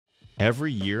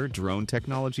Every year, drone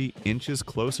technology inches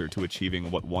closer to achieving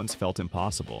what once felt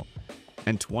impossible.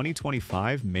 And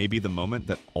 2025 may be the moment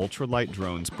that ultralight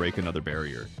drones break another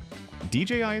barrier.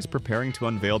 DJI is preparing to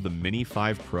unveil the Mini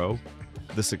 5 Pro,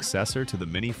 the successor to the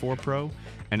Mini 4 Pro,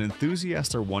 and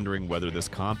enthusiasts are wondering whether this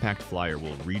compact flyer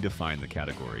will redefine the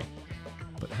category.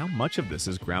 But how much of this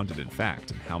is grounded in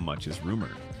fact and how much is rumor?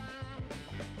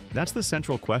 That's the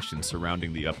central question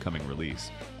surrounding the upcoming release.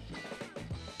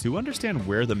 To understand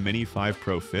where the Mini 5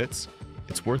 Pro fits,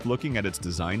 it's worth looking at its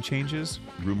design changes,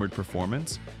 rumored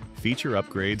performance, feature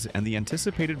upgrades, and the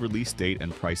anticipated release date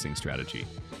and pricing strategy.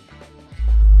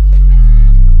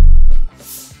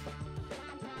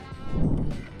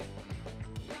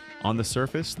 On the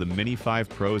surface, the Mini 5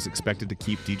 Pro is expected to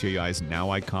keep DJI's now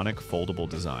iconic foldable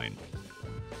design.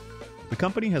 The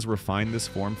company has refined this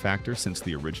form factor since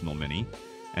the original Mini,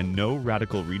 and no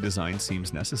radical redesign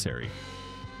seems necessary.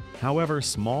 However,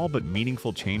 small but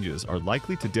meaningful changes are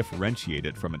likely to differentiate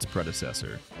it from its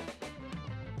predecessor.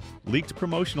 Leaked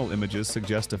promotional images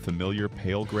suggest a familiar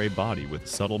pale gray body with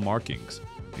subtle markings,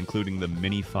 including the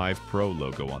Mini 5 Pro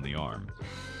logo on the arm.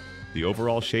 The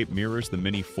overall shape mirrors the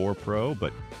Mini 4 Pro,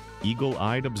 but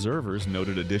eagle-eyed observers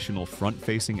noted additional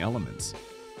front-facing elements.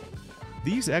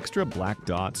 These extra black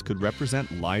dots could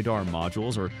represent LiDAR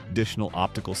modules or additional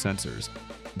optical sensors,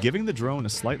 giving the drone a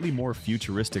slightly more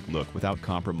futuristic look without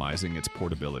compromising its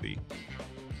portability.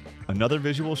 Another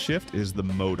visual shift is the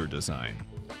motor design.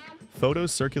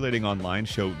 Photos circulating online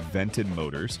show vented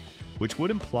motors, which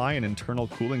would imply an internal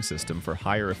cooling system for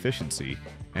higher efficiency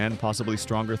and possibly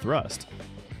stronger thrust.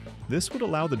 This would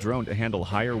allow the drone to handle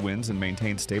higher winds and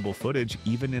maintain stable footage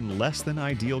even in less than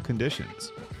ideal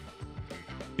conditions.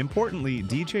 Importantly,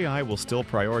 DJI will still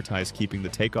prioritize keeping the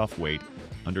takeoff weight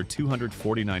under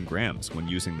 249 grams when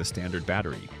using the standard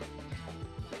battery.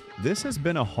 This has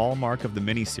been a hallmark of the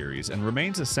Mini series and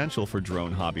remains essential for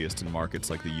drone hobbyists in markets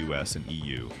like the US and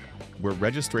EU, where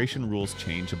registration rules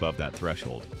change above that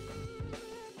threshold.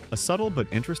 A subtle but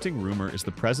interesting rumor is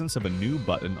the presence of a new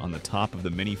button on the top of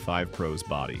the Mini 5 Pro's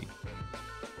body.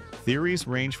 Theories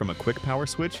range from a quick power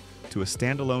switch to a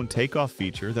standalone takeoff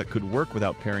feature that could work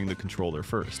without pairing the controller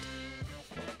first.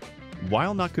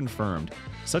 While not confirmed,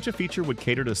 such a feature would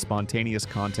cater to spontaneous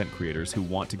content creators who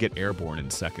want to get airborne in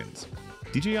seconds.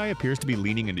 DJI appears to be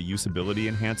leaning into usability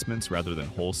enhancements rather than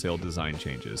wholesale design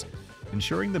changes,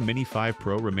 ensuring the Mini 5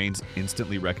 Pro remains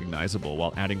instantly recognizable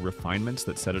while adding refinements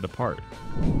that set it apart.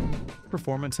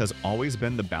 Performance has always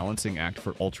been the balancing act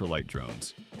for ultralight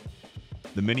drones.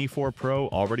 The Mini 4 Pro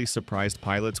already surprised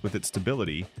pilots with its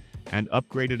stability and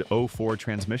upgraded 04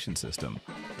 transmission system,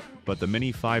 but the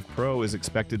Mini 5 Pro is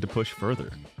expected to push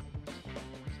further.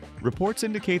 Reports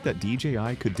indicate that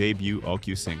DJI could debut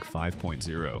OcuSync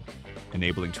 5.0,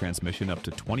 enabling transmission up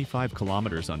to 25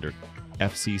 kilometers under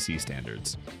FCC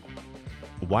standards.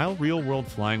 While real-world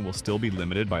flying will still be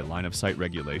limited by line-of-sight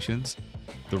regulations,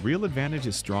 the real advantage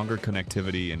is stronger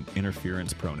connectivity in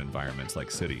interference-prone environments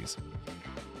like cities.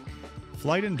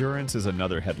 Flight endurance is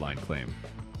another headline claim.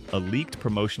 A leaked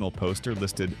promotional poster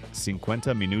listed 50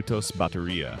 minutos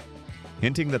batería,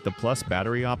 hinting that the Plus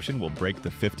battery option will break the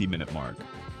 50-minute mark.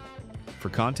 For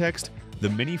context, the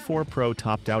Mini 4 Pro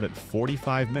topped out at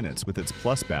 45 minutes with its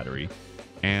Plus battery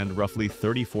and roughly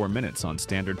 34 minutes on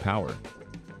standard power.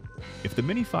 If the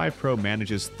Mini 5 Pro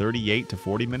manages 38 to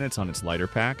 40 minutes on its lighter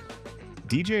pack,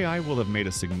 DJI will have made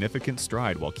a significant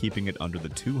stride while keeping it under the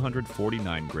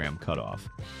 249-gram cutoff.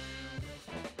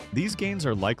 These gains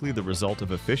are likely the result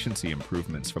of efficiency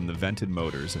improvements from the vented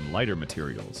motors and lighter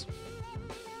materials.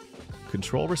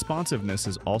 Control responsiveness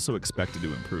is also expected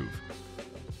to improve.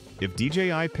 If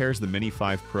DJI pairs the Mini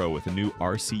 5 Pro with a new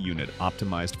RC unit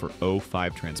optimized for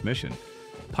 05 transmission,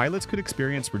 pilots could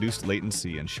experience reduced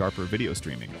latency and sharper video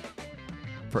streaming.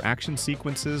 For action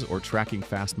sequences or tracking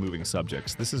fast-moving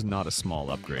subjects, this is not a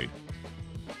small upgrade.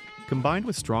 Combined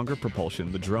with stronger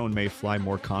propulsion, the drone may fly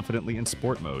more confidently in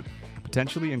sport mode,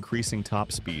 potentially increasing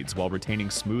top speeds while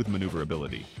retaining smooth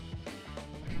maneuverability.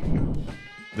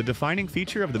 The defining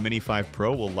feature of the Mini 5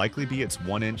 Pro will likely be its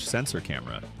 1-inch sensor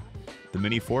camera. The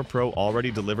Mini 4 Pro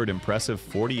already delivered impressive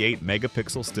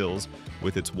 48-megapixel stills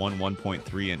with its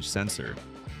 1.3-inch sensor,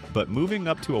 but moving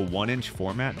up to a 1-inch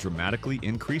format dramatically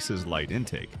increases light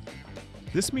intake.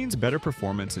 This means better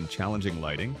performance in challenging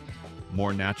lighting,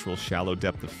 more natural shallow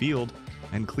depth of field,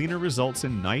 and cleaner results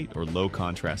in night or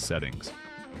low-contrast settings.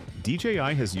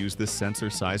 DJI has used this sensor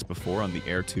size before on the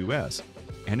Air 2S,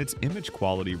 and its image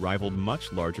quality rivaled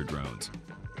much larger drones.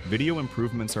 Video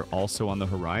improvements are also on the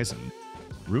horizon.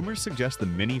 Rumors suggest the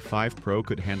Mini 5 Pro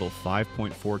could handle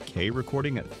 5.4K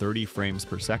recording at 30 frames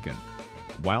per second,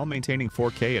 while maintaining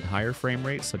 4K at higher frame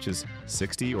rates such as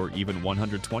 60 or even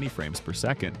 120 frames per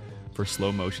second for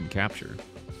slow motion capture.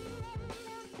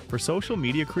 For social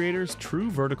media creators,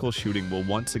 true vertical shooting will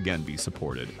once again be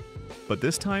supported, but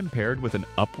this time paired with an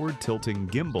upward tilting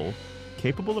gimbal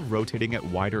capable of rotating at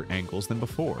wider angles than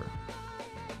before.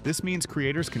 This means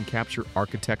creators can capture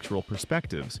architectural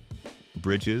perspectives,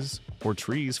 bridges, or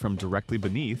trees from directly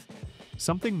beneath,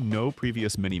 something no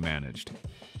previous Mini managed.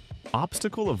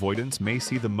 Obstacle avoidance may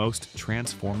see the most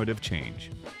transformative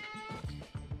change.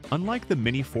 Unlike the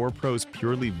Mini 4 Pro's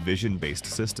purely vision-based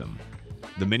system,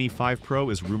 the Mini 5 Pro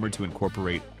is rumored to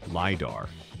incorporate LiDAR.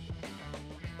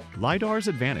 LiDAR's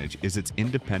advantage is its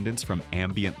independence from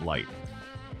ambient light.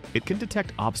 It can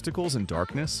detect obstacles in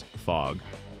darkness, fog,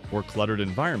 or cluttered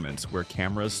environments where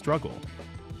cameras struggle.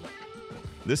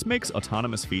 This makes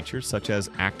autonomous features such as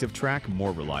active track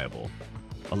more reliable,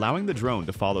 allowing the drone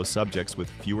to follow subjects with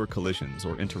fewer collisions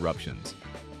or interruptions.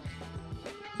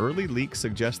 Early leaks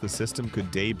suggest the system could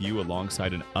debut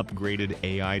alongside an upgraded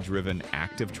AI-driven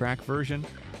active track version,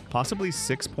 possibly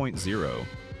 6.0,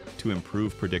 to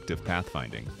improve predictive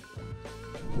pathfinding.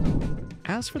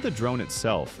 As for the drone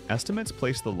itself, estimates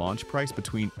place the launch price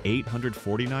between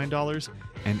 $849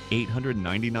 and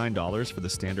 $899 for the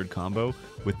standard combo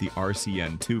with the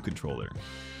RCN2 controller.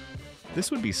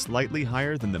 This would be slightly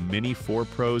higher than the Mini 4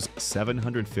 Pro's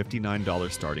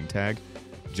 $759 starting tag,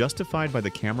 justified by the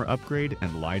camera upgrade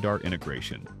and LiDAR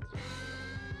integration.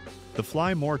 The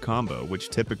Fly More combo, which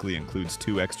typically includes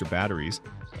 2 extra batteries,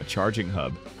 a charging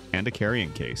hub, and a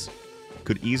carrying case,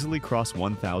 could easily cross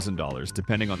 $1,000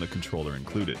 depending on the controller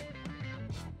included.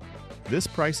 This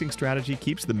pricing strategy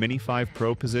keeps the Mini 5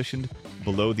 Pro positioned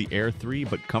below the Air 3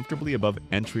 but comfortably above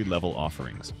entry-level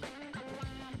offerings.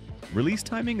 Release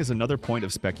timing is another point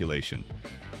of speculation.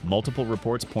 Multiple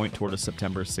reports point toward a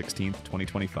September 16,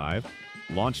 2025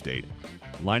 launch date,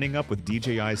 lining up with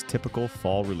DJI's typical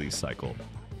fall release cycle.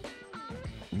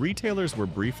 Retailers were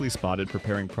briefly spotted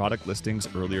preparing product listings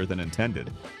earlier than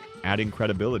intended, adding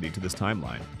credibility to this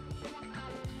timeline.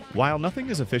 While nothing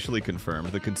is officially confirmed,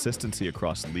 the consistency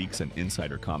across leaks and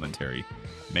insider commentary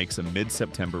makes a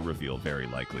mid-September reveal very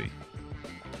likely.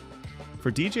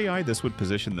 For DJI, this would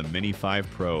position the Mini 5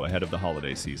 Pro ahead of the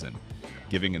holiday season,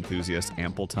 giving enthusiasts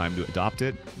ample time to adopt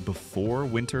it before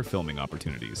winter filming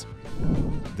opportunities.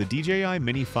 The DJI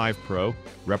Mini 5 Pro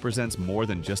represents more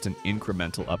than just an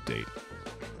incremental update.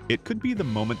 It could be the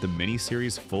moment the Mini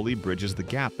series fully bridges the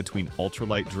gap between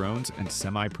ultralight drones and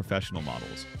semi-professional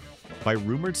models. By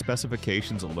rumored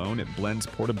specifications alone, it blends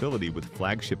portability with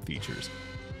flagship features,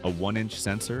 a 1-inch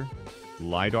sensor,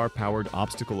 LiDAR-powered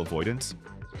obstacle avoidance,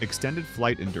 extended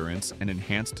flight endurance, and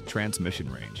enhanced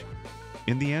transmission range.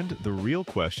 In the end, the real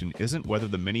question isn't whether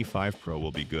the Mini 5 Pro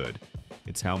will be good,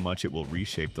 it's how much it will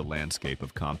reshape the landscape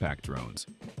of compact drones.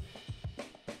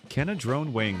 Can a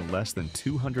drone weighing less than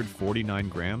 249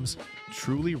 grams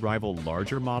truly rival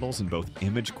larger models in both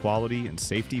image quality and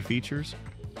safety features?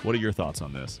 What are your thoughts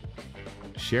on this?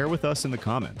 Share with us in the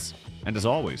comments. And as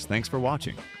always, thanks for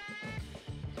watching.